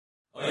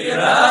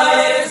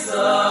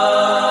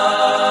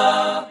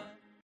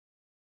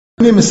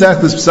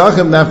Mesechtes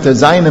Pesachim, Daf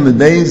Tezayim and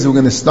days. We're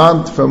going to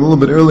start from a little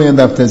bit earlier in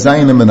Daf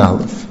Tezayim and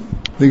Aleph.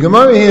 The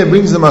Gemara here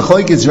brings the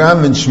Machlokes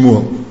Rav and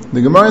Shmuel.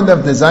 The Gemara in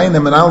Daf Tezayim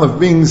and Aleph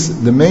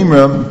brings the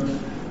Meimra.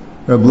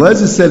 Rabbi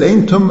Lezer said,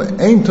 "Ein tumul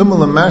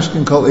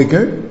amashkin kol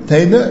iker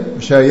teida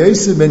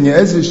shayese ben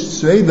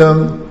Yezish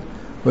Tzveidam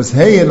was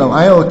heyin al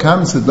ayel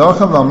kam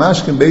sedacha val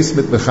mashkin beis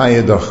mit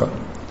b'chaya dacha."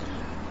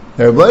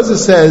 Rabbi Lezer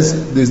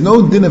says there's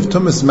no din of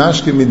tumas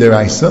mashkin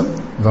midiraisa.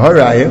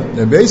 V'haraya,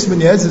 the beis ben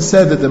Yezish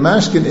said that the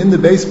mashkin in the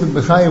basement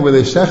b'chaya where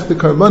they shech the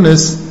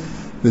karbonis,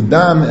 the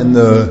dam and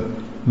the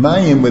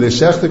mayim where they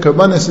shech the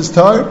karbonis is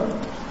tar.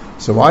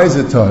 So why is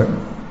it tar?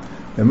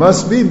 It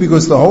must be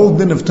because the whole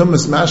din of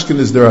tumas mashkin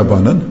is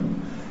derabanan.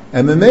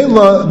 And the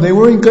Mela, they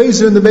were in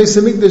Kaiser in the Beis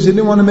HaMikdash, they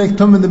didn't want to make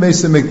Tum in the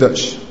Beis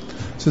HaMikdash.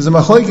 So the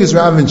Machlokes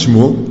Rav and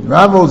Shmuel.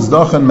 Rav holds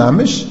Dachan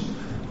Mamish,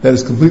 that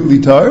is completely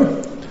tar,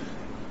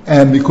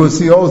 and because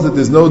he holds that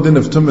there's no din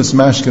of Tumas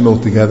Mashkin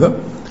altogether.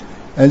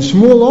 And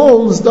Shmuel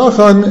holds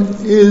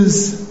Dachan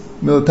is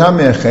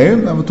Miltame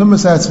Acherim, and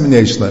Tumas Atzmin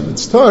Yeshlem.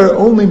 It's tar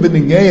only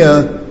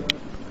B'Nigeya,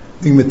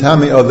 being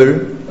Mitame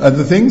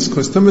other things,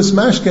 because Tumas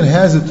Mashkin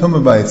has a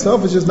Tumah by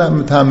itself, it's just not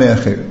Mitame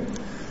Acherim.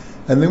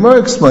 And the Gemara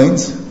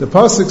explains, the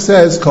pasuk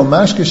says, "Kol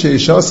mashke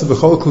sheishas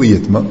b'chol kli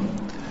yitma,"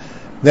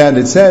 that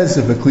it says,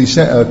 if a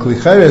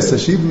klicheres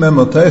hashiv mem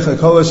oteicha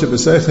kol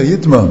shebeseicha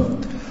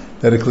yitma,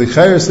 that a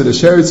klicheres that a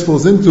sheretz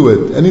falls into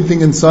it,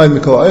 anything inside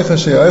mikol eicha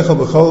she'eicha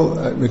b'chol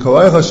mikol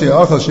eicha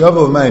she'achal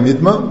she'avel mayim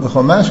yitma,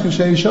 b'chol mashke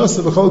sheishas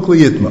b'chol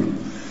kli yitma,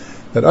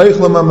 that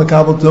eichla ma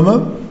makabel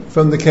tuma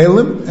from the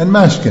kelim and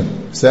mashkin.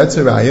 So that's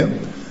a raya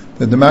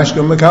that the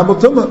mashkin makabel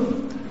tuma.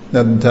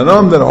 Now the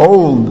Tanam that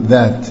hold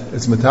that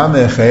it's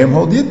Matame Echayim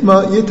hold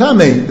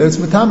Yitame, that it's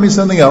Matame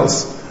something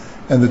else.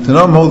 And the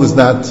Tanam hold is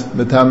not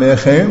Matame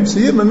Echayim, so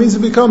Yitma means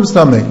it becomes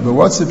Tame. But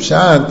what's the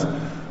Pshat?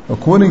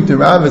 According to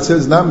Rav, it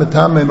says not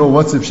Matame, no,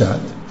 what's the Pshat?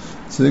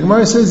 So the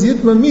Gemara says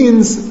Yitma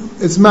means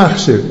it's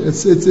Machshir.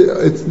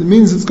 It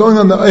means it's going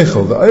on the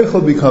Eichel. The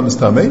Eichel becomes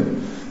Tame.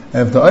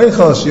 And if the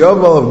Eichel,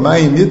 Shiaval of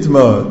Mayim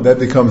Yitma, that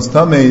becomes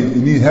Tame,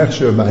 you need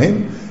Hechshir of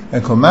Mayim.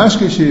 And kol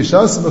mashke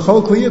sheishas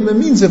b'chol kli yitma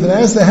means if it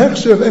has the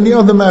hechsher of any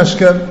other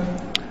mashke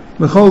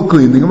b'chol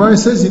kli. The Gemara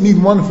says you need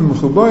one for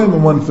mechubarim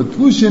and one for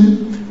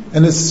tlushin,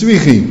 and it's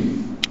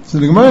tzrichi. So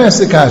the Gemara has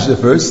the kasha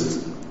first.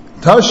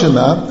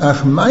 Tashema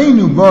ach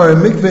mayinu bar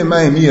mikveh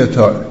mayim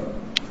yatar.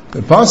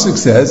 The pasuk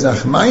says ach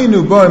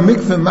mayinu bar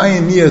mikveh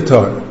mayim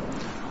yatar.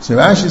 So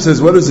Rashi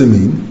says, what does it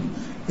mean?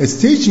 It's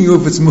teaching you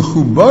if it's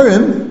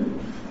mechubarim,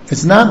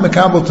 it's not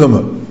mekabel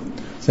tumah.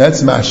 So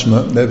that's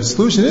mashma. The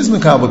solution is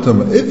Mekabel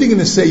Tumah. If you're going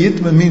to say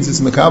Yitma means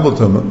it's Mekabel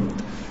Tumah,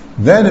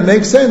 then it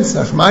makes sense.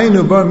 Achmayin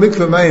ubar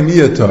mikveh mayim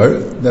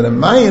yatar. That a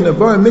mayin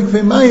ubar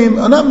mikveh mayim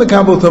are not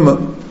Mekabel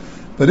Tumah.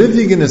 But if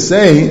you're going to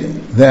say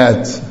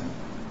that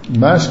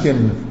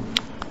mashkin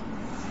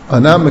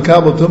are not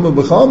Mekabel Tumah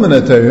b'chal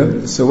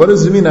minatayim, so what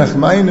does it mean?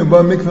 Achmayin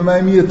ubar mikveh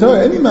mayim yatar.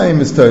 Any mayim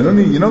is tar.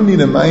 You don't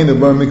need a mayin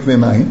ubar mikveh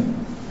mayim.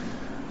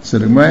 So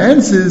the Gemara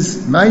answers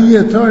mayim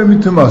yatar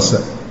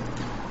mitumasa.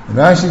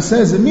 Rashi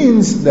says it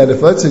means that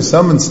if, let's say,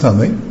 someone's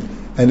tummy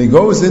and he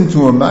goes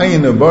into a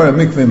mayin or bar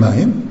mikveh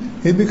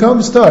mayim, he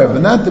becomes tar,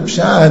 but not the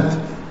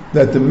pshat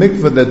that the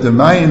mikveh, that the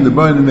mayin, the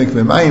bar and the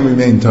mikveh mayim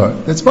remain tar.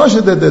 That's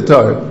pshat that they're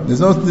tar.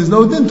 There's no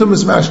din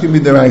tumas mashkin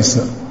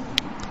midaraisa.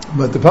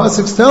 But the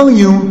pasuk's telling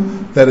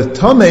you that a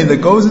tummy that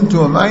goes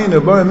into a mayin or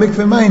bar and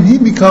mikveh mayim, he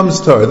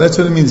becomes tar. That's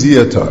what it means,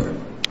 tar.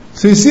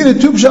 So you see the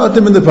two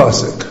pshatim in the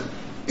pasuk.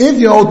 If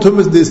you hold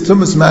tumas, there's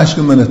tumas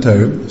mashkin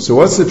minatar. So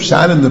what's the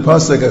pshat in the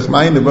pasuk?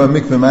 Achmayin nebar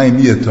mikveh mayim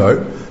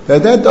yatar.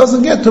 That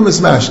doesn't get tumas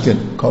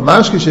mashkin. Kol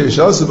mashke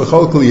sheishasa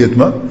b'chol kli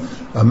yitma.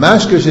 A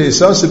mashke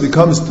sheishasa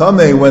becomes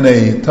tamei when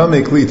a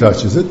tamei kli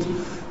touches it.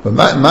 But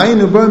mayim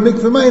nebar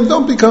mikveh mayim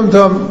don't become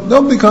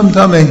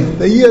tamei.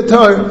 They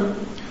yatar.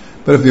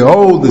 But if you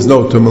hold there's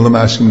no tumas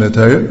mashkin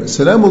minatar,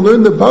 so then we'll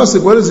learn the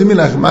pasuk. What does it mean?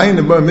 Achmayin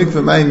nebar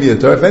mikveh mayim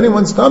yatar. If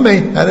anyone's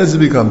tamei, how does it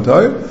become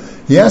tar?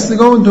 He has to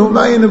go into a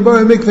mayim and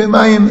bar mikveh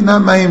mayim,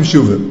 not mayim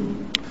shuvim.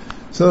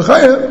 So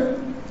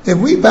if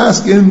we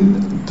pass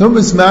in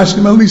tumas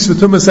mashkim, at least for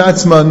tumas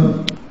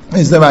atzman,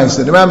 is the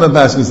ma'aser. The Rambam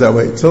passes that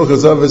way.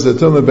 Tzilchas Av is the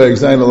tumah berg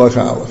zayin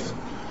halacha aleph.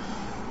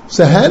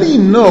 So how do you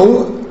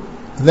know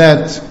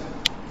that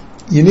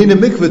you need a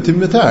mikveh to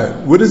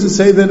mitar? What does it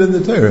say then in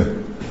the Torah?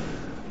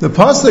 The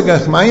pasuk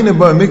achmayin and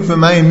bar mikveh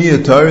mayim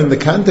yatar in the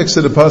context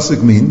of the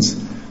pasuk means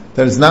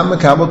that it's not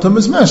makabel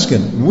tumas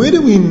mashkin. Where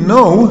do we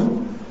know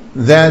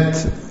that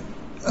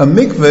a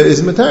mikveh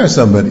is matar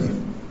somebody?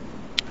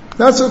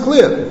 Not so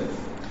clear.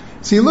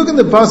 See, look at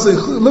the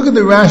pasuk. Look at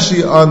the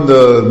Rashi on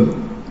the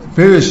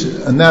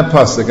Pirish on that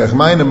pasuk.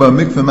 Achmayin bar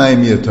mikveh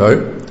mayim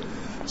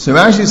yatar. So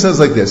Rashi says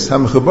like this: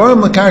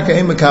 Hamchabarim lakarka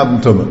ein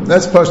makabel tumah.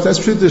 That's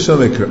pshut shel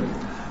mikra.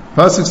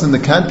 Pasuk's in the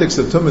context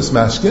of tumas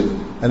mashkin,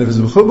 and if it's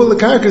mechubar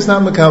lakarka, it's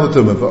not makabel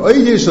tumah. But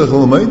oyesh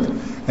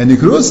lechulmayit, and you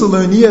could also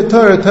learn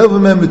yatar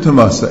telvamem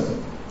b'tumaseh.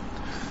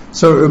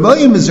 So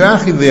Rabbi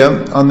Mizrahi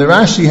there on the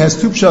Rashi has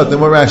two pshat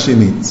and what Rashi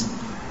means.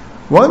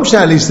 One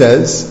pshat he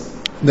says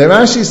that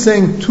Rashi is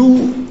saying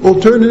two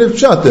alternative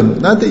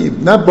pshatim.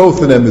 Not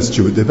both of them is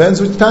true. It depends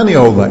which Tana you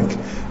hold like.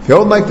 If you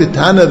hold like the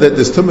Tana that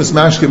there's tumas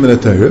mashkim in a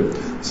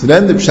Torah, so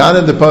then the pshat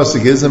in the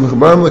pasuk is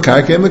mechabarim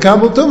l'karkei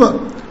mekabel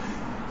tumah.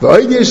 The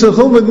idea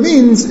of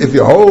means if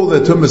you hold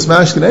that tumas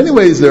mashkin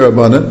anyways they're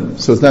abanan,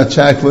 so it's not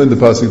shakla in the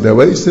pasuk that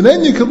way. So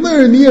then you can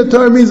learn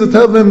niyatar means a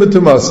tavim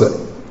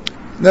b'tumasa.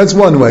 That's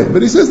one way.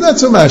 But he says not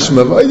so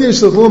mashma. The idea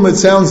of it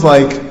sounds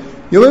like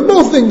you learn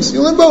both things.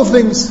 You learn both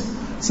things.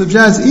 So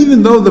Jaz,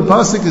 even though the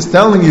pasuk is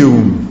telling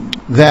you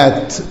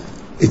that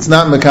it's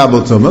not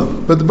mekabel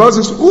tumah, but the pasuk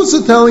is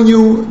also telling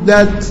you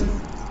that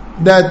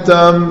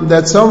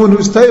someone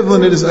who's tayvel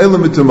in it is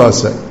eilam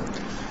b'tumasa.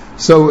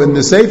 So in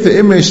the Sefer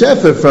Imrei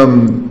Shefer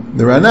from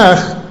the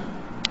Ranach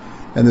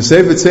and the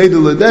Sefer Tzeidu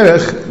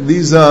L'derech,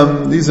 these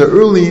are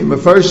early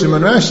Mefarshim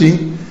and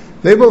Rashi.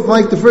 They both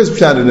like the first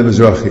pshat in the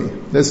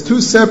Mizrahi. There's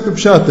two separate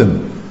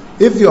pshatim.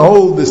 If you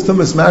hold this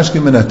tumas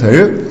mashkim in a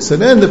Torah, so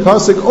then the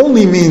pasuk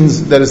only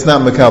means that it's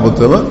not mekabel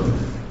tumah.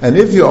 And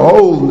if you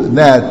hold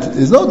that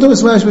there's no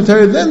tumas mashkim in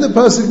Torah, then the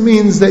pasuk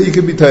means that you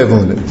could be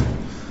tayvel in it.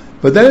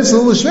 But then it's a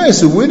little shver.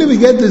 So where do we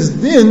get this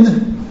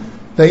din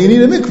that you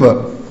need a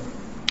mikvah?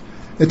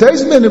 The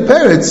Taisman in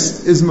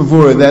Peretz is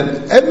mavur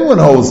that everyone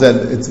holds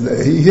that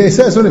he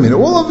says, what do you mean?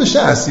 All of the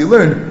Shas, you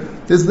learn,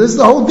 this is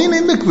the whole din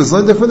in mikvahs,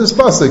 learned from this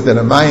pasuk, that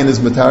a mayin is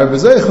matar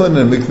v'zeichon,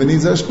 and a mikvah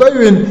needs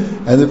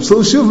ashpeirin, and the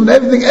psul shuv, and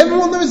everything,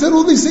 everyone knows that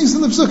all these things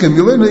in the psukim.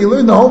 You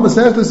learn the whole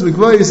masechtas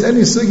mikvahis,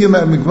 any sugim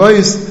at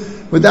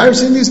mikvahis, with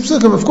darshing these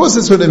psukim, of course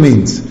that's what it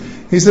means.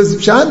 He says,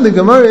 pshat in the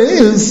Gemara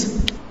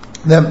is,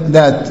 that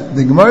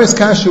the Gemara's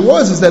kasha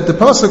is that the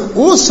pasuk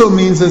also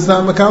means it's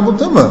not mekabel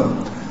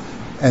tumah.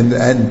 And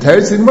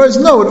Teretz Gemara is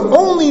no, it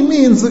only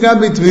means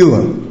l'gabei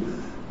tvila.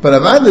 But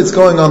Avad it's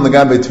going on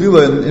l'gabei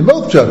tvila in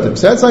both pshatim.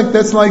 So that's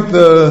like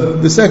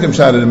the second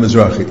pshat in the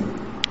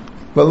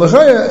Mizrahi. But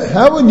l'chaya,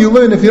 how would you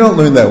learn if you don't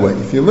learn that way?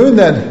 If you learn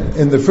that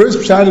in the first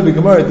pshat of the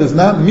Gemara, it does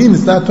not mean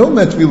it's not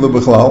tomet tvila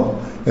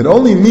b'chlal. It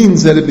only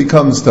means that it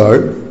becomes tar,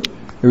 it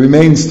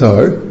remains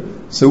tar.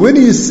 So where do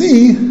you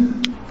see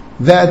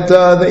that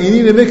you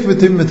need a mikveh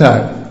to be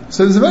matar?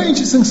 So there's a very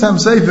interesting Sam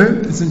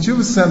Sefer. It's in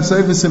Shuvas Sam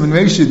Sefer Siman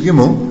Reishit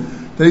Gimel.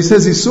 That he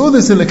says he saw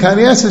this in the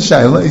Kaniyas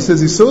Shaila. He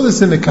says he saw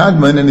this in the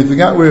Kadman and he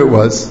forgot where it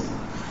was.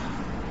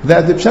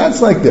 That the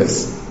pshat's like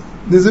this.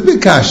 There's a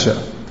big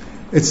kasha.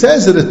 It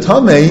says that a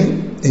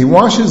tamei, he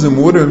washes in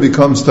water and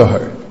becomes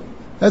tahar.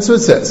 That's what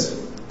it says.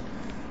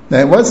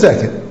 Now, 1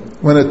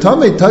 second. When a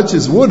tamei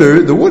touches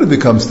water, the water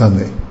becomes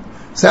tamei.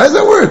 So how does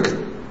that work?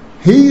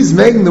 He's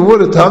making the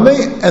water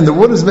tamei and the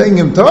water's making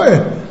him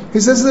tahar.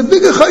 He says it's a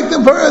bigger chayk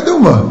than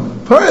paraduma.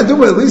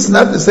 Paraduma, at least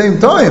not at the same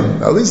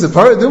time. At least the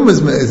paraduma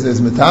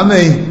is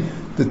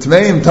metame, the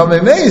tmeim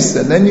tame meis,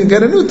 and then you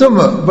get a new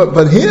tumah.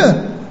 But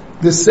here,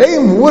 the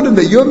same water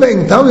that you're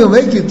making tame will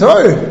make you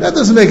tar. That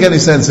doesn't make any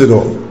sense at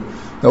all.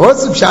 Now,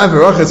 what's the pshat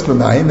v'rachas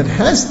b'mayim? It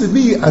has to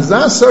be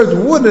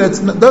azasart water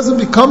that doesn't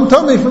become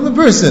tame from the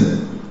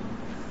person.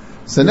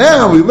 So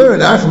now we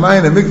learn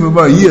achmayin and mikvah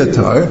bar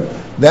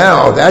yiyatar.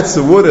 Now that's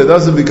the water that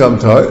doesn't become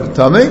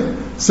tame.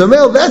 So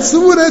that's the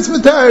water that's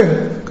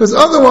matar. Because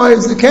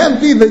otherwise it can't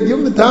be that you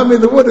matar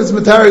the water is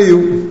matar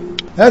you.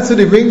 That's what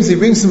he brings. He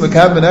brings some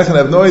Makab Ben Echon. I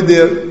have no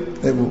idea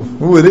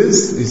who it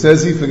is. He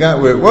says he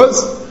forgot where it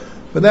was.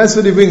 But that's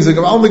what he brings. Like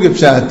Al Megib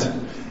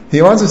Pshat.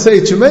 He wants to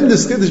say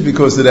tremendous kiddush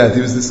because of that.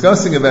 He was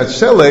discussing about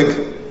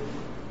Sheleg,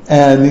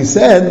 and he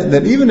said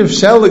that even if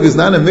Sheleg is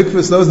not a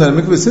mikvah, snow is not a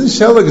mikvah, since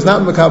Sheleg is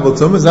not Makabel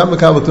Tumah, it's not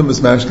Makabel Tumah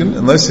Smashkin,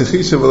 unless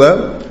Yechisha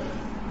V'lev,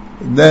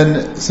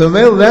 then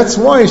that's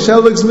why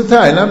Sheleg's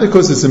matar, not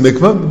because it's a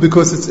mikvah, but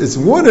because it's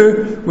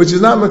water which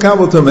is not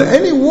makabel tumah.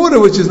 Any water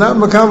which is not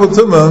makabel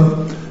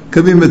tumah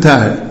could be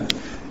matar.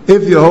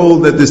 If you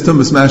hold that there's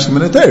tumah smashing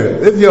in a Torah,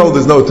 if you hold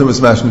there's no tumah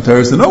smashing in a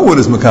Torah, so no water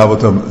is makabel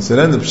tumah. So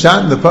then the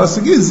pshat in the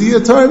pasuk is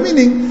yiyatar,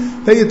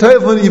 meaning that you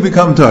tayv you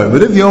become tar.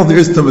 But if you hold there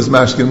is tumah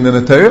smashing in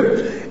a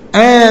Torah,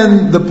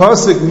 and the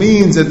pasuk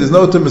means that there's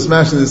no tumah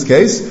smashing in this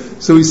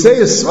case, so we say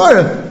a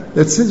svara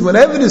that since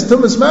whenever there's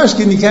tumas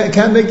mashkin, you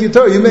can't make your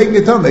tar. You're making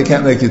a tar, they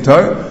can't make your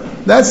tar.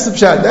 That's the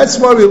pshat. That's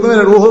why we learn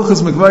at all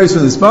hilchos mikvayis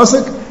from this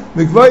pasuk.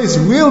 Mikvayis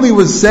really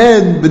was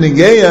said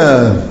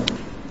b'negeya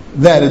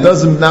that it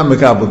doesn't not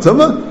mekabel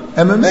tumah,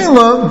 and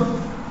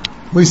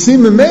memela we see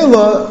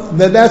memela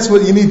that's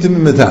what you need to be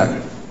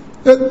matar.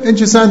 Good,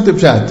 interesting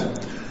pshat.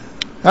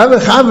 I have a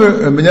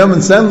chaver, Benjamin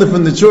Sandler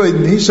from Detroit,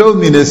 and he showed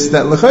me this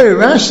that l'chayr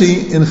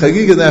Rashi in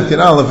Chagiga Daf Kin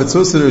Aleph, it's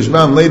also the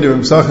Rishbam later in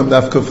Psachim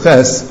Daf Kuf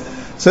Ches,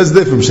 says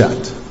different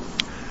pshat.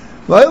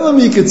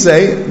 La'ilam, you could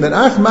say that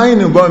ach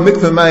mayinu bar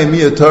mikveh mayim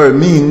miyatar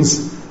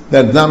means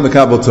that it's not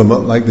mekabel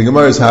tumah, like the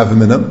Gemara's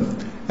havim,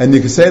 and you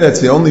could say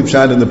that's the only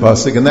pshat in the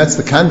pasuk, and that's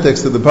the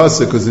context of the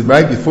pasuk, because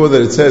right before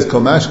that it says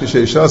kol mashke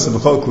sheishasa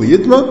v'chol kli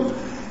yitma,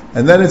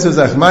 and then it says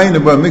ach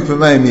mayinu bar mikveh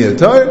mayim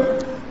miyatar.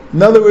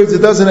 In other words,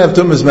 it doesn't have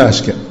tumas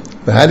mashke.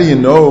 But how do you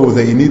know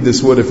that you need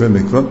this water for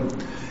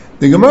mikveh?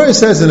 The Gemara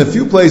says in a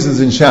few places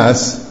in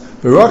Shas,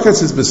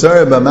 Berachas is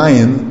Besara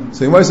B'mayim.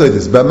 So you might say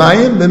this: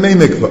 B'mayim b'mei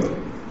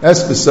mikvah.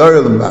 Es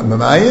B'Sar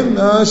L'Mayim,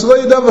 Shlo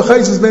Yadav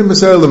V'Chaitzis Ben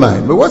B'Sar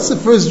L'Mayim. But what's the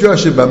first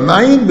drasha?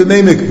 B'Mayim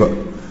B'Mei Mikvah.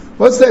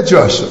 What's that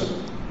drasha?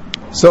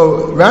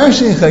 So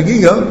Rashi and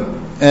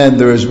Chagiga and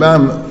the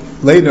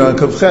Rashbam later on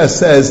Kuf Ches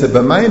says that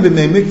B'Mayim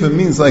B'Mei Mikvah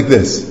means like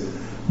this.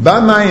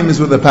 B'Mayim is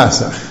with a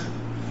Pasach.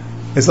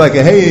 It's like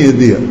a hey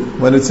idea.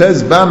 When it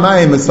says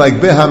B'Mayim, it's like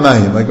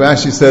B'Hamayim. Like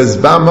Rashi says,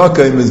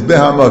 B'Makayim is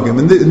B'Hamakim.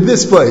 In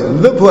this place,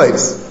 in the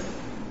place.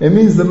 It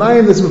means the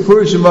Mayim that's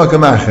Mefurish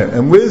Makam Acher.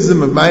 And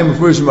wisdom of Mayim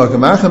Mefurish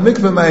Makam Acher,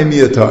 Mikvah Mayim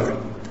Yatar.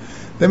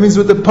 That means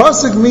what the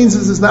Pasuk means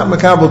is it's not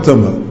Makabel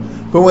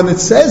Tumah. But when it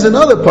says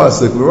another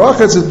Pasuk,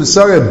 V'rachatz es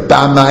B'Sarei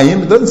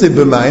B'Mayim, it doesn't say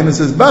B'Mayim, it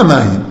says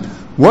B'Mayim.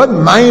 What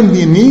Mayim do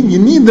you need? You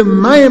need the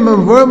Mayim of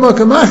V'rah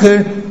Makam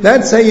Acher.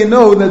 That's how you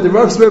know that the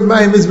Rachsber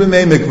Mayim is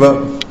B'Mei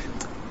Mikvah.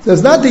 So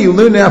it's not that you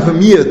learn out from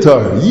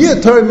Yiyatar.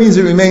 Yiyatar means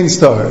it remains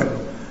tar.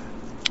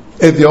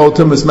 If the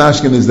ultimate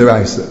mashkin is the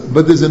Raisa.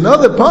 But there's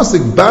another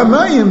pasuk,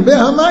 B'Mayim,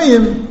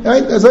 B'Hamayim,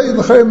 right? As I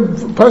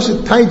Pasha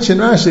Taich and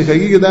Rashi,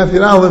 Chagiga Daf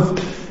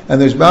Aleph, and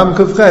there's Bam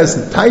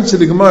Kufches, Taich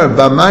the Gemara,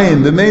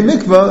 B'Mayim, B'Mei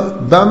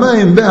Mikvah,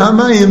 B'Mayim,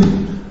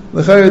 B'Hamayim.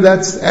 L'chayr,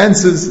 that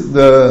answers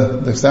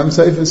the Sam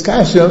Seif's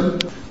Kasha.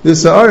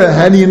 This Sa'ara,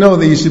 how do you know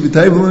that you should be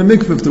table in a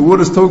mikvah? If the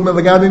water's talking about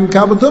the Gabi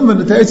Mikabel Tumah,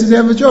 the Teretz says you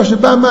have a Joshua,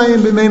 B'Mayim,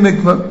 B'Mei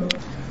Mikvah.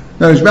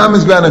 Now, Rishbam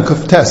is going on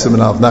Kuf Tessim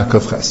and not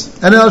Kuf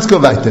Ches. And now let's go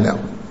back to now.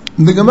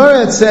 The Gemara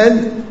had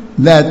said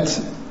that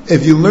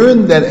if you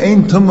learn that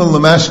Ein Tumah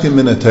L'Mashkin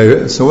Min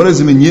HaTorah, so what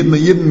does it mean? Yibma?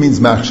 Yibma means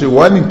Machshir.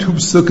 Why do you two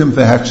psukim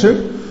for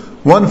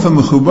Hechshir? One for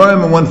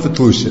Mechubarim and one for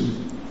Tlushin.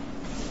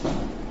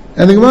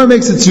 And the Gemara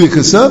makes it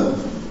Tzvikasa.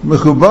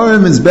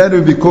 Mechubarim is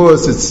better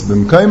because it's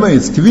B'mkaima,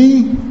 it's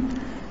Kvi,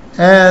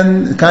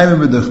 and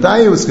Kaima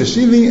B'Duchtaya, it's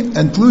Kashivi,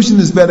 and Tlushin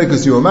is better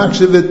because you are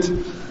Machshivit,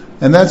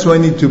 and that's why I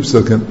need two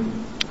psukim.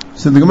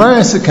 So the Gemara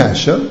asks a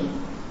kasha,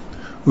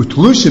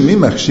 Utlushin mi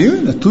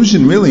machshir?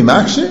 Utlushin really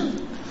machshir?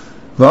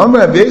 V'amr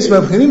Rabbi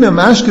Yisrael B'chanina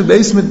mashke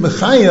beismet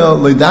mechaya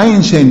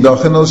l'dayin shein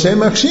dochen al shein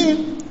machshir.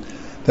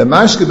 The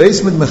mashke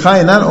beismet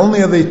mechaya, not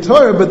only are they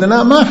Torah, but they're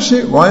not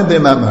machshir. Why are they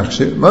not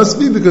machshir? Must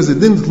be because the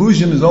din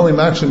Tlushin is only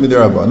machshir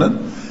midirabanan,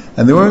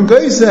 and they were in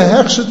Geisa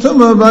hechshir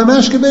tumah by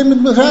mashke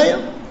beismet mechaya.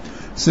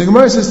 So the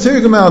Gemara says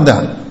tirgam al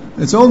dam.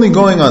 It's only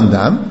going on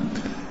dam,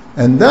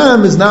 and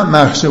dam is not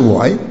machshir.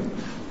 Why?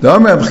 How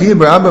do you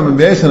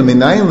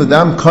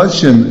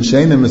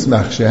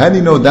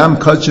know dam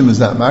kachim is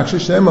not machshir?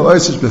 She'em al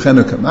oisish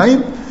b'chenu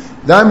kamayim,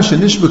 dam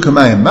she'nish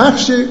b'kamayim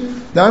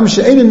machshir, dam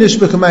she'ein nish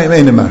b'kamayim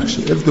ein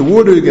machshir. If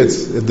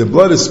the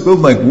blood is spilled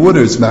like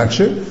water, it's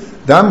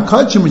machshir. Dam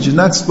kachim, which is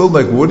not spilled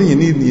like water, you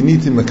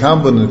need to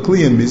makamba and a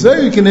kli and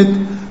bizarik in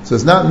it, so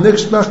it's not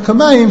nish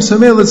b'kamayim, so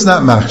mele it's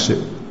not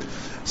machshir.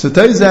 So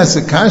Taiz asks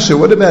a kasha,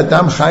 what about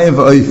dam chayev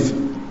v'oif?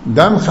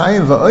 Dam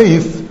chayev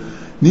v'oif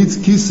needs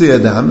kisei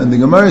adam, and the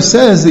Gemara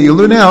says that you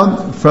learn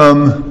out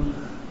from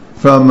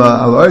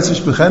al oisish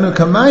b'chenu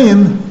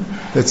kamayim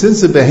that since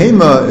the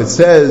behema it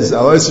says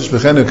al oisish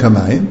b'chenu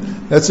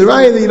kamayim, that's a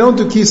raya that you don't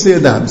do kisei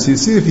adam. So you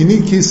see, if you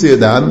need kisei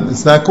adam,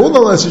 it's not called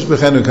al oisish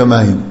b'chenu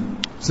kamayim.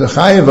 So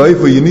chayev oif,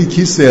 where you need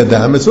kisei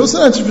adam, it's also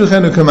not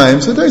b'chenu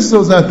kamayim. So Taisus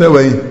holds not that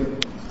way.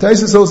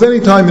 Taisus holds any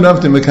time you don't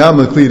have to mekam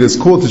l'klid, it's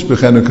called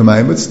b'chenu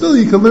kamayim, but still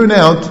you can learn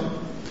out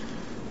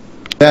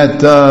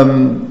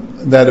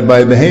that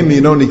by behema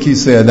you don't need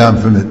kisei adam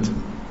from it.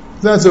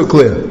 It's not so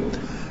clear.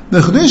 The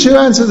Chudish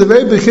Iran says a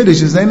very big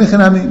Kiddush is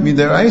Einechanami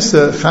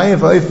Midaraisa Chayev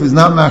Oif is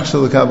not Machshir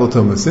l'Kabel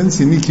Tumah. Since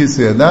you need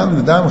kisei adam,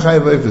 the dam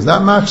Chayev Oif is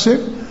not Machshir.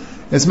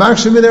 It's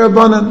Machshir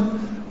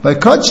Midarabanan. By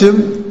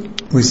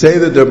Kachim, we say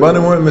that the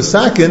Rabbanan weren't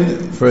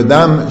Mesakin for a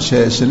dam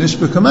shenish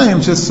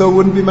b'kamayim, just so it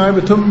wouldn't be Ma'ar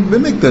B'tum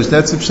B'mikdash.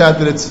 That's the pshat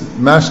that it's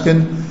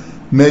Mashkin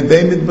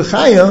Me'beimid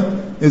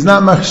B'chaya is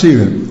not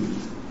Machshirim.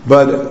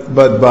 But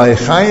by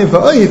Chayev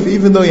Ha'oif,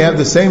 even though you have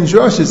the same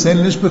Josh, it's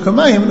saying Nish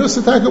B'kamayim, no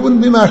Sataka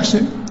wouldn't be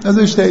Machshir. As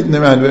I stated in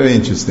the round, very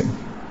interesting.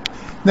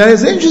 Now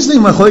it's interesting,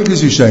 Machlokes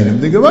Yishayim.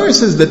 The Gemara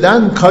says that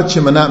dam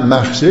kachim are not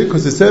Machshir,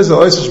 because it says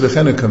Oisish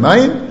B'chenu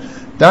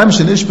Kamayim, dam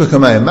shenish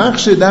b'kamayim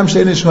Machshir, dam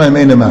shenish b'kamayim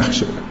ain't a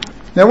Machshir.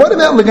 Now what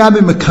about Lagabi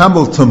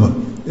Makabel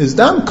Tumah? Is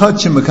dam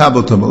kachim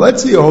Makabel Tumah?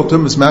 Let's say your whole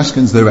Tumah is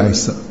Mashkin's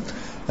Deraisa,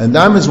 and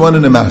dam is one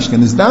in a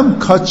Mashkin. Is dam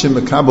kachim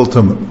Makabel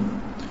Tumah?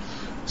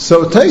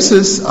 So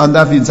Taisus on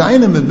David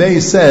Zayin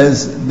Mebei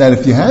says that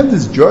if you have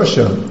this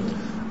drasha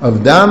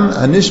of dam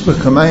anish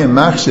b'kamayim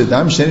machshir,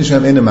 dam shenish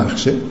b'kamayim ain't a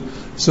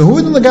machshir, so who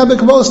wouldn't Lagabi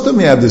Kabbalah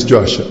Stum have this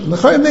drasha?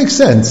 L'chayr makes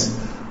sense.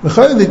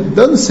 L'chayr it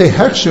doesn't say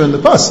hechshir in the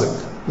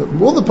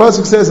pasuk. All the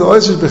pasuk says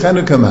oisish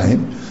b'chenu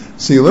kamayim.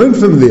 So you learn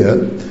from there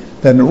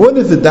that in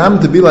order for the dam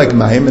to be like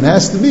mayim, it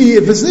has to be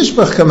if it's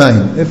nishbach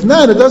kamayim. If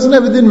not, it doesn't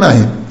have a din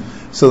mayim.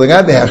 So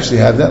Lagabi actually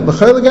have that.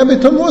 L'chayr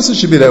Lagabi Tum also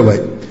should be that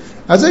way.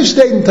 As I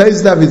state in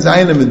Taiz David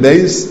Zayin and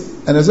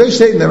Beis, and as I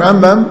state in the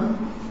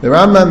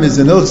Rambam is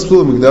in Hilchos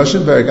Psulim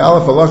Mikdashim, Perek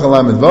Aleph Halacha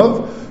Lamed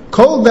Vav,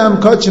 Kol dam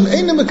kachim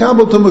eina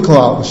mekabel tumah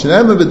klal.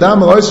 Shenema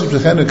b'dam aloisish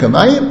b'chenu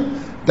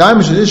kamayim, dam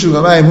shenishu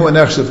kamayim hu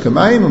anechshav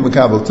kamayim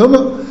umekabel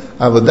tumah,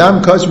 avol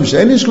dam kachim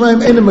sheinish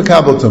kamayim eina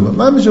mekabel tumah.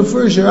 Mamish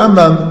ufurish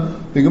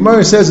Rambam The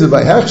Gemara says it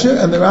by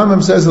Hechsher, and the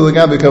Rambam says it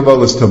L'gabe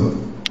Kabbalas Tumah.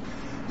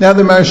 Now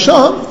the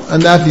Maharsha,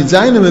 and Daf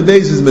Yitzayin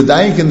Beis is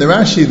Medayik in the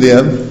Rashi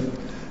there,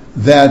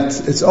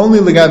 that it's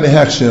only L'gabe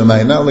Hechsher,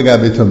 not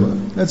L'gabe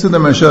Tumah. That's what the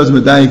Maharsha is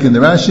Medayik in the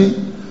Rashi.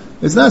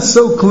 It's not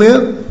so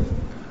clear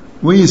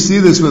when you see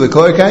this with a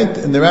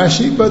Clarkite in the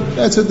Rashi, but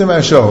that's what the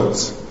Maharsha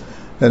holds.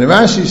 And the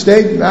Rashi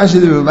state,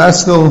 Rashi the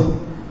Maskal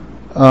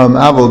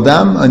Aval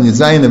Dam on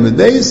Yitzayin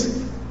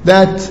Beis,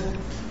 that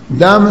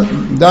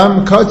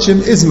Dam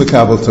Kachim is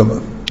Mekabel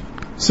Tumah.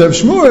 So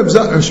Shmuel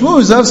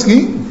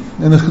Zavsky,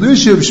 in the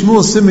Chedush of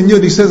Shmuel Siman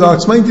Yud, he says, I'll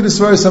explain to you the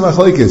Svaras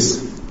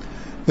HaMachlokes.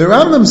 The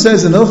Rambam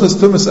says in Hilchos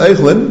Tumas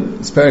Eichlin,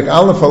 it's Perek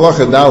Aleph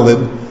Halacha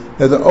Dalid,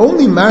 that the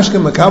only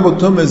mashkin Mekabel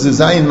Tumah is the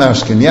Zayin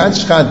mashkin, Yad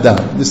Shchat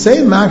Dam. The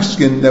same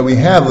mashkin that we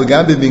have,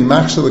 L'gabe being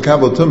mashkin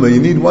Mekabel Tumah,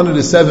 you need one of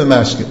the 7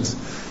 mashkins.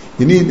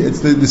 You need, it's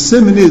the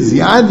Siman is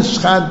Yad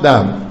Shchat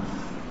Dam.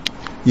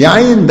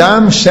 Yayin,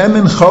 Dam,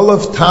 Shemen,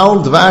 Cholov,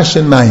 Tal, Dvash,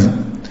 and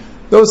Mayim.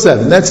 Those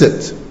 7, that's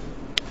it.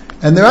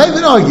 And the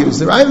Ravid argues,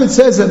 the Ravid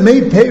says that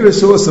made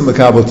Peiros also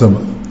Mekabel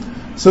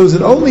Tumah. So is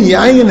it only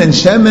Yayin and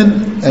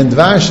Shemen and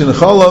Dvash and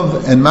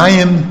Cholov and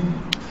Mayim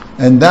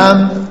and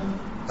Dam?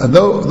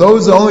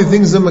 Those are the only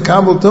things that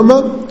Mekabel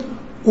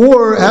Tumah?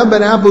 Or how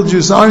about apple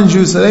juice, orange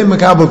juice, that ain't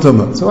Mekabel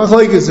Tumah? So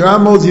Machlokes, the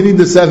Rambam holds you need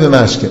the 7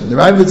 mashkin. The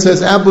Ravid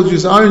says apple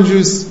juice, orange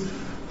juice,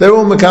 they're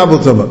all Mekabel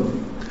Tumah.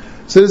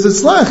 So there's a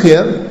tzlach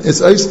here,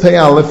 it's Ois Pei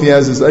Aleph, he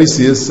has his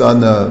Oisius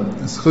on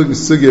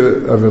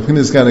Sugya of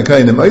Rechinas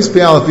Kanakainim. Ois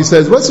Pei Aleph, he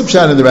says, what's the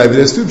pshat in the Ravid?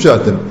 There's 2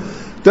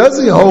 pshatim. Does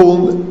he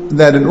hold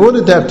that in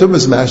order to have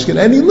tumas mashkin,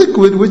 any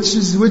liquid which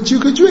you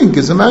could drink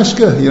is a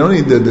mashka? You don't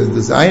need the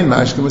Zayin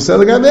mashka, but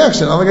L'gabe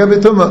action, L'gabe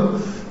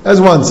tumah. That's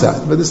one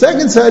side. But the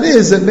second side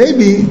is that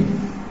maybe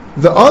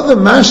the other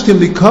mashkin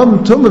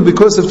become tumah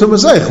because of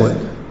tumas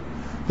eichlin.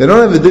 They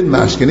don't have a din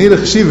mashka, need a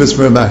chshivas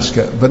for a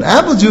mashka. But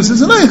apple juice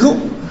is an eichel.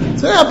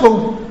 It's an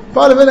apple,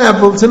 part of an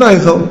apple, it's an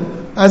eichel.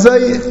 As I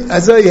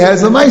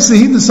has a ma'isa,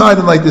 he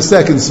decided like the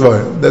second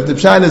svar, that the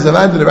pshat is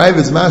avad the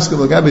Ravid's mashka,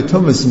 l'gabe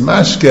tumas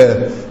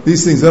mashka,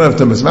 these things don't have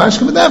tumas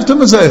mashka, but they have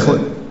tumas eichel.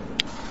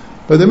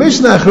 But the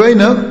Mishnah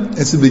Achreina,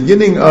 it's the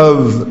beginning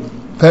of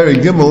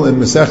Perek Gimel in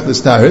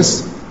Masechtas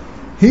Taris,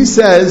 he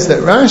says that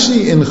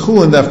Rashi in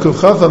Chulin Daf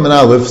Kuf Chaf Amud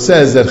Aleph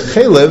says that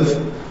chelev,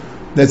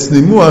 that's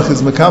nimuach,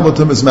 is makabel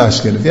tumas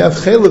mashkin. If you have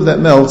chelev that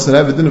melts, then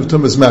have a din of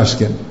tumas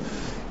mashkin.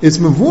 It's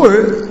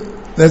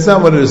mavur, that's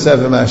not one of the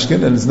 7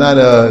 mashkin, and it's not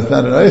an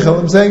eichel.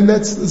 I'm saying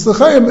it's the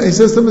chayim, he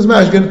says tumas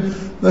mashkin.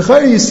 The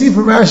chayim you see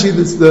from Rashi,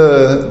 that's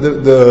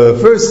the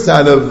first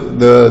side of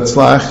the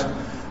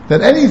tzlach,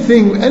 that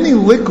any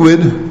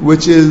liquid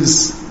which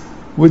is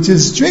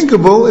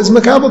drinkable is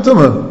makabel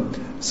tumah.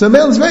 So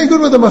Mel is very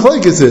good what the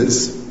machlokes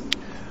is.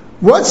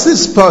 What's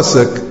this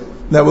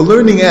pasuk that we're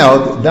learning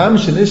out? Dam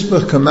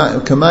shenishbach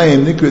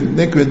kamayim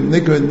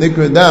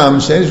nikra dam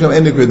shenishbach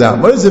en nikra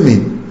dam. What does it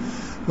mean?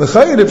 The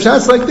chayir of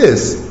pshat's like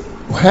this.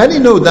 How do you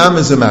know dam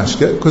is a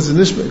mashka? Because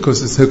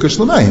it's hikush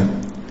l'mayim.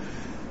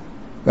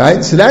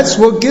 Right? So that's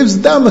what gives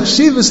dam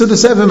chshivas to the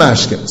 7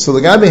 mashkim. So the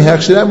gabi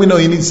hechsher, that we know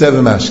you need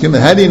 7 mashkim. And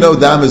how do you know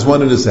dam is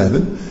one of the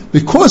 7?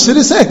 Because it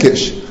is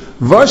hekish.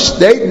 Vash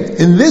state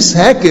in this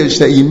hekish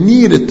that you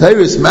need a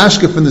tyrus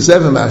mashka from the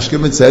 7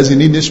 mashkim, it says you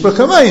need nishbach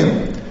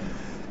hamayim.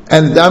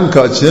 And dam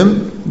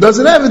kachim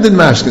doesn't have it in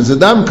mashkin. So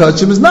dam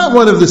kachim is not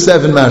one of the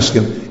 7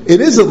 mashkim.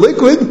 It is a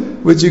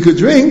liquid which you could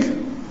drink.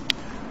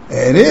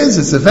 It is,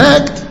 it's a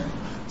fact.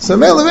 So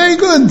mele very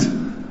good.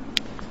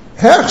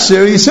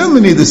 Hechsher, you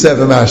certainly need the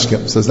 7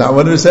 mashkim. So it's not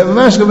one of the 7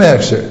 mashkim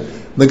hechsher.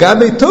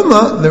 L'gabe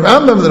tumah, the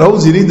Rambam that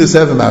holds you need the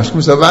 7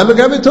 mashkim. So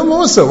l'gabe tumah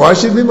also. Why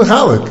should it be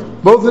mechalik?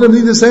 Both of them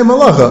need the same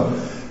halacha,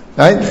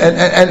 right?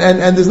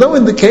 And there's no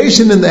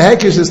indication in the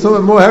hekish there's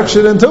tumah more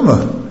hechsher than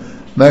tumah.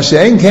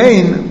 Mashein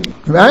kain,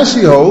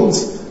 Rashi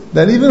holds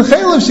that even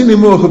chaylev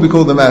shinimuach will be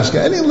called the mashka.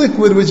 Any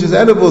liquid which is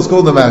edible is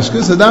called the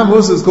mashka. So dam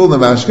also is called the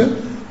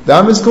mashka.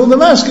 Dam is called the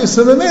mashka.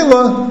 So the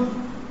mela,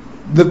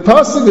 the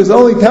pasuk is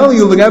only telling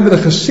you the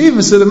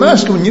chashivas of the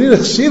mashka. When you need a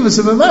chashivas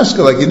of a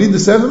mashka, like you need the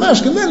 7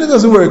 mashka, then it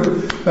doesn't work.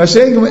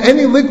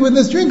 Any liquid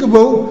that's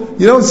drinkable,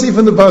 you don't see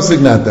from the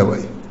pasuk not that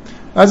way.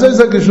 So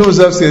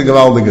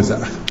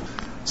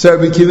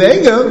Rabbi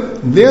Kiva,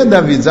 there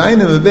David Zayin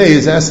and Mebei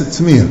is asked to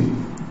Tmiyah.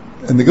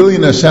 And the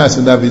Gilyon Hashas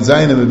and David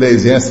Zayin and Mebei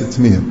is asked to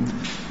Tmiyah.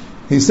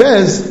 He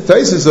says,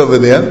 Taisus over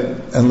there,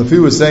 and Lefi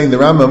was saying, the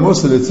Rambam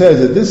Musa that says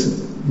that this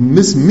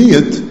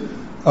mismiyat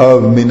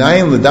of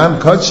Minayin L'Dam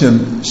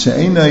Kachim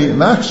She'enai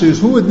Machshir,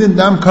 who would din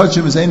Dam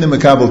Kachim is Einai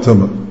Mekabel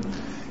Tumah?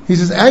 He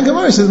says,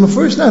 Agamar says,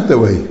 first not that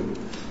way.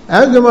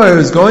 Agamar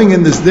is going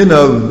in this din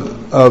of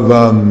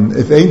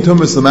if Ein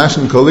Tumas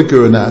L'Mashkin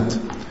Kolikar or not.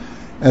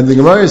 And the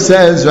Gemara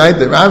says, right,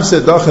 that Rav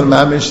said, Dochan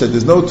Mamish, that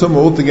there's no Tumah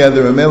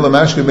altogether, and Mela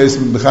Mashkin Beis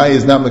B'chai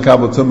is not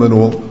Mekabel Tumah at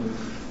all.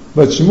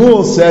 But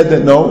Shmuel said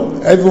that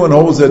no, everyone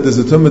holds that there's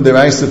a Tumah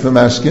Deraisa for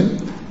Mashkin,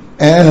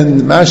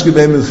 and Mashkin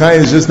Beis B'chai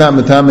is just not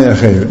Matamei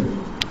Acher.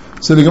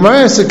 So the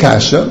Gemara has a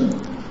kasha.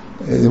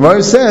 The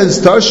Gemara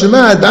says, Tar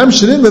Shema, Adam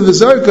Shinim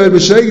V'Zarka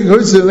B'Sheigik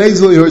Hurtza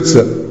V'Eizli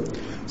Hurtza.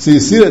 So you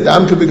see that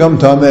dam could become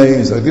tamei.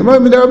 It's like the Gemara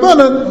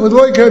midarabanan with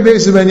loy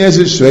karbeisa ben yesh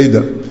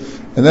shreida.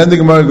 And then the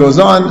Gemara goes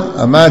on,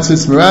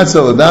 amatzis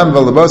miratzel adam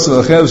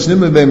valabasel achel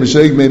shnimah bein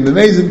b'sheik bein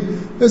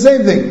b'mezin. The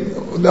same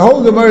thing. The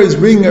whole Gemara is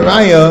bringing a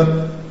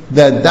raya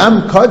that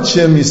dam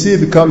kachim, you see, it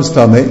becomes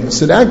tamei.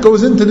 So that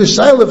goes into the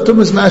shaila of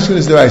tumas mashkin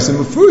is deraisa.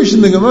 Mefurish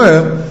in the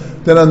Gemara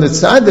that on the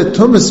side that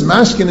tumas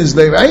mashkin is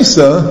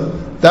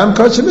deraisa, dam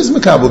kachim is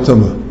mekabel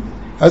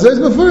tumah. As is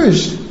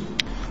mefurish.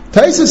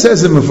 Taisa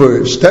says it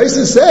mefurish.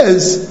 Taisa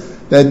says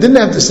that it didn't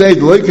have to say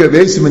the loiker of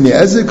Yesim and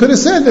Yez. It could have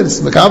said that it's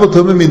mekabel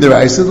tumah min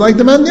deraisa, like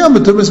the man yom,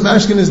 but tumas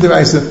mashkin is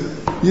deraisa.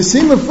 You see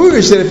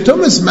mefurish that if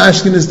tumas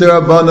mashkin is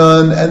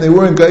derabanan and they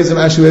weren't guys of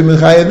mashkin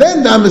minchaya,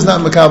 then dam is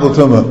not mekabel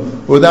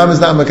tumah, or dam is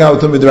not mekabel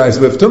tumah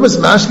deraisa. But if tumas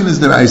mashkin is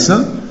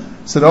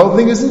deraisa, so the whole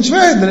thing is in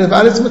shred. Then if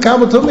it's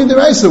mekabel tumah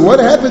deraisa, what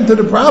happened to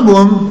the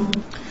problem?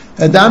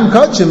 Adam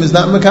kachim is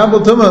not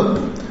mekabel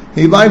tumah.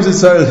 He lives at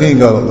Sarachin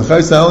Gadol. The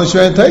Chayes not only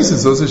Shrei and Taisis,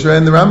 it's also Shrei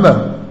in the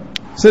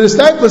Rambam. So the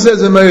Steipler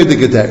says in Mary the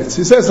Geteretz.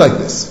 He says like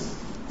this.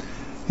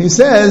 He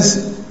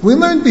says, we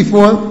learned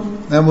before,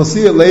 and we'll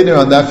see it later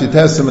on Daf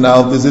Yitessim and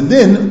Aleph, there's a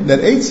din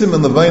that Eitzim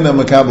and Levayna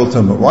Makabel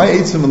Tumah. Why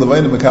Eitzim and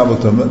Levayna Makabel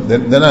Tumah?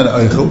 They're not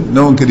Eichel,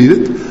 no one could eat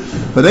it.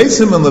 But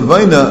Eitzim and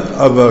Levayna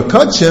of a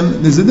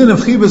Kachim, there's a din of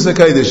Chibas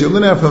HaKadosh. You're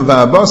going to have from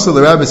Va'abasa,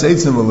 the Rabbis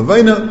Eitzim and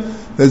Levayna.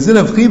 The din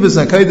of Chibas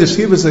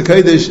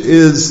HaKadosh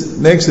is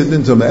next to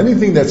din tumah.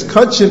 Anything that's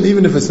kachim,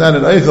 even if it's not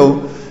an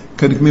eichel,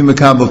 could be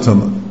mekabel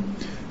tumah.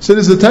 So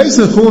there's a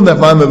Taisa Chulun that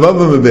fly mevav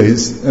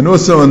mebeis, and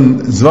also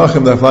in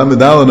Zvachim that fly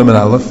medalim and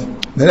aleph.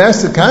 That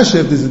asks the kasha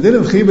if there's a din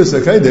of Chibas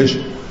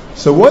HaKadosh.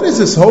 So what is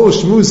this whole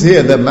shmuz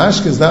here that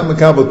mashka is not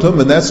mekabel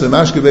tumah, and that's why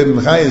mashka ve'im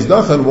mechai is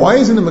dachan? Why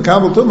isn't it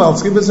mekabel tumah al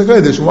Chibas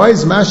HaKadosh? Why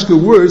is mashka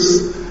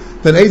worse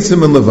than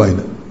eitzim and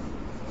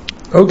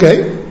levayna?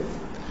 Okay,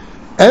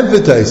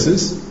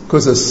 emphasizes.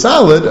 Because a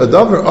salad, a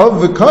davar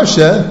of the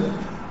kasha,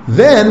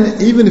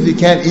 then even if you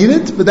can't eat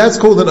it, but that's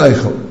called an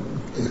eichel.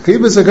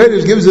 Chibas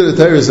HaKadosh gives it a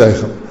teres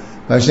eichel.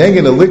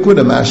 Masheng a liquid,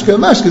 a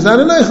mashka is not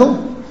an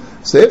eichel.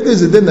 So if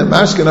there's a din that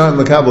mashka not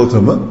mekabel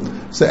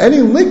tumah, so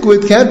any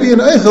liquid can't be an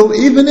eichel,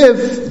 even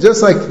if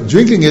just like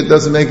drinking it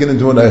doesn't make it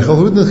into an eichel.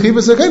 Who did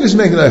Chibas HaKadosh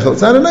make an eichel?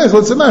 It's not an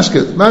eichel, it's a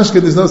mashka. Mashka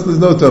there's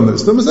no tumah.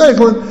 It's tumah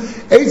eichel.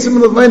 Eitzim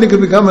and levayna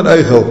could become an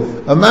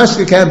eichel. A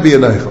mashka can't be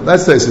an eichel.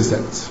 That's the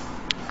teretz.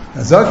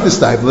 Azak the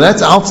Steipler,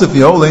 that's altzif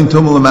yolein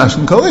tumul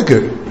amashkin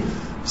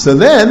kolikir. So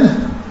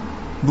then,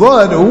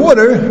 blood or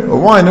water or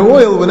wine or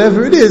oil,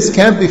 whatever it is,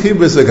 can't be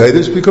Chibas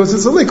HaKadosh because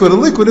it's a liquid. A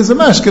liquid is a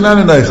mashkin, not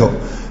an eichel.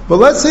 But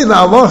let's say the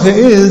halacha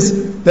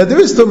is that there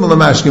is tumul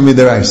amashkin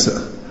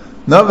midaraisa.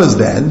 Navas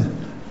then,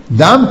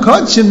 dam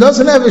kachim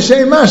doesn't have a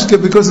shem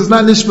mashka because it's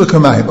not nishba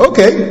kamayim.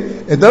 Okay,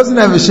 it doesn't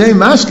have a shem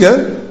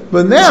mashka,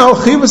 but now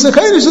Chibas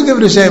HaKadosh will give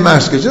it a shem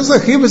mashka. Just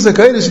like Chibas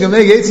HaKadosh can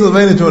make eitz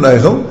levain into an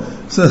eichel.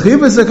 So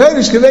Chibas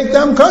HaKadosh can make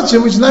dam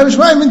kachim, which is not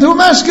mishmayim, into a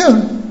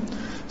mashka.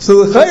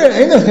 So the chayr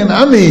einach and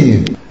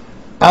ami,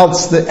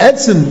 als the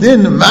etzim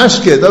din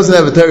mashka doesn't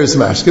have a teres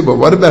mashka, but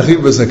what about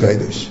Chibas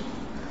HaKadosh?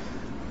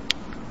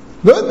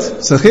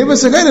 Good. So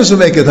Chibas HaKadosh will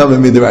make a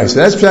tamim midiraisa.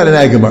 That's pshat in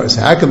that Gemara.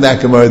 So how come that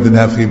Gemara didn't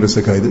have Chibas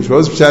HaKadosh?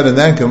 What's pshat in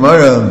that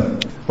Gemara?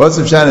 What's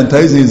the pshat in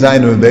Taisin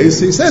Zayin of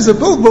Beis? He says a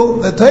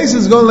pulpul that Taisin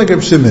is going like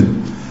Reb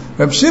Shimon.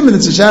 Reb Shimon,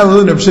 it's a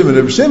shalom Reb Shimon.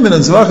 Reb Shimon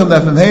and Zvachim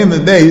that from Haim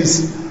and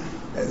Beis.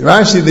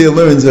 Rashi there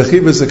learns that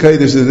Chibas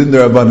HaKadosh is in the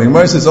Rabbanim.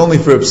 Gemara says only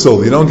for a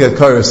psul. You don't get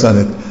karas on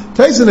it.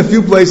 Taisin in a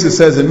few places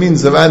says it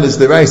means Zavadis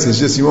the rice. It's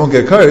just you won't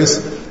get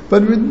karas.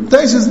 But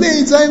Taisin's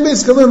needs, I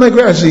basically learn like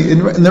Rashi. In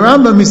the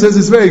Rambam he says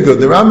it's very good.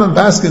 The Rambam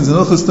paskins in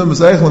Ilchus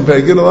Tumas Eichel and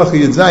Perigil Alacha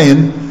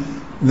Yitzayin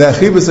that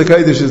Chibas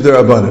HaKadosh is the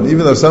Rabbanim. Even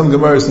though some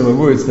Gemaras some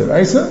words the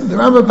Raisa, the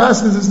Rambam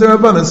paskins is the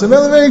Rabbanim. So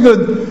very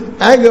good.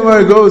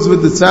 Agamar goes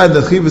with the tzad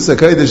that Chibas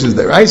HaKadosh is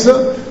the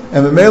Raisa.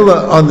 And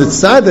Mamela, on the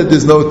side that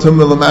there's no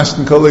tumul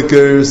mashkin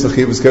kolikir, so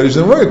Chibas HaKadosh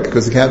doesn't work,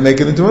 because it can't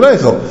make it into an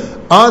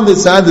eichel. On the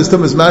side there's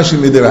tumas mashkin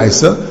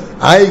midiraisa,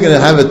 are you going to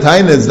have a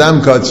taina as dam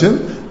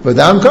kachim? But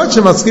dam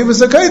kachim, al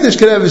Chibas HaKadosh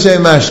could have a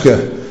shem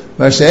mashka.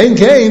 Mashain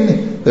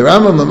kain, the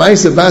Rambam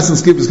Lamaisa Bas and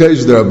Chibas HaKadosh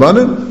is the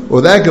Rabbanan, or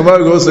that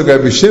Gemara goes like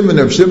Rabbi Shimon,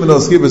 Rabbi Shimon al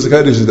Chibas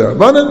HaKadosh is the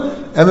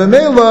Rabbanan, and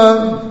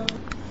Mamela,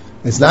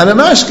 it's not a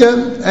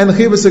mashka, and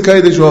Chibas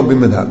HaKadosh won't be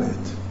medamit.